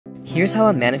Here's how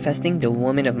I'm manifesting the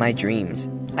woman of my dreams.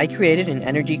 I created an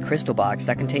energy crystal box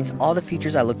that contains all the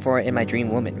features I look for in my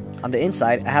dream woman. On the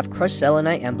inside, I have crushed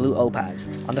selenite and blue opaz.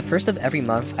 On the first of every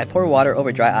month, I pour water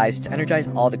over dry ice to energize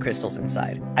all the crystals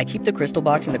inside. I keep the crystal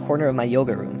box in the corner of my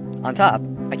yoga room. On top,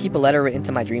 I keep a letter written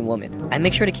to my dream woman. I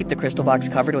make sure to keep the crystal box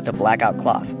covered with a blackout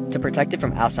cloth to protect it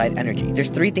from outside energy. There's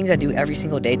 3 things I do every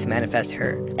single day to manifest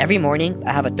her. Every morning,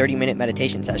 I have a 30-minute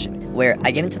meditation session where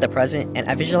I get into the present and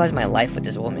I visualize my life with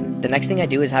this woman. The next thing I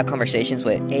do is have conversations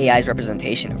with AI's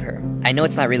representation of her. I know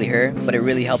it's not really her, but it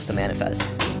really helps to manifest.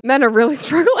 Men are really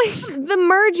struggling. The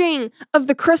merging of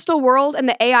the crystal world and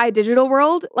the AI digital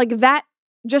world, like that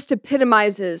just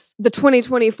epitomizes the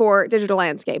 2024 digital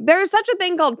landscape. There is such a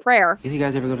thing called prayer. Did you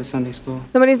guys ever go to Sunday school?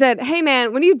 Somebody said, hey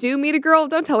man, when you do meet a girl,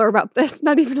 don't tell her about this,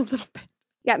 not even a little bit.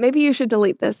 Yeah, maybe you should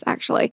delete this, actually.